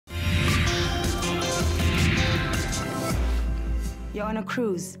You're on a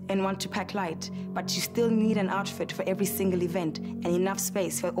cruise and want to pack light, but you still need an outfit for every single event and enough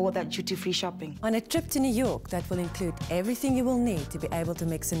space for all that duty-free shopping. On a trip to New York that will include everything you will need to be able to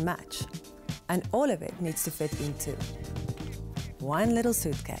mix and match. And all of it needs to fit into one little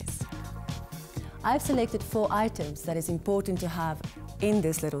suitcase. I've selected 4 items that is important to have in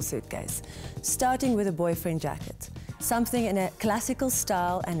this little suitcase, starting with a boyfriend jacket. Something in a classical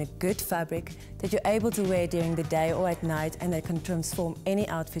style and a good fabric that you're able to wear during the day or at night and that can transform any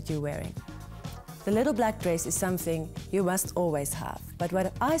outfit you're wearing. The little black dress is something you must always have, but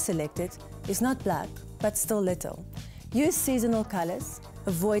what I selected is not black, but still little. Use seasonal colors,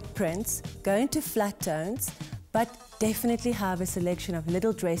 avoid prints, go into flat tones, but definitely have a selection of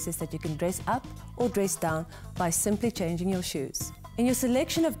little dresses that you can dress up or dress down by simply changing your shoes. In your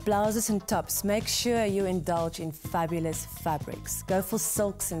selection of blouses and tops, make sure you indulge in fabulous fabrics. Go for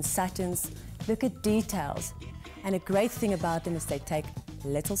silks and satins, look at details, and a great thing about them is they take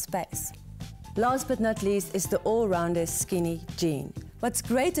little space. Last but not least is the all-rounder skinny jean. What's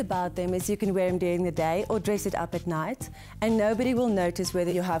great about them is you can wear them during the day or dress it up at night, and nobody will notice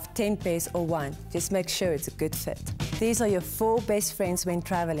whether you have 10 pairs or 1. Just make sure it's a good fit. These are your 4 best friends when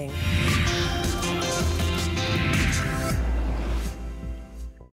traveling.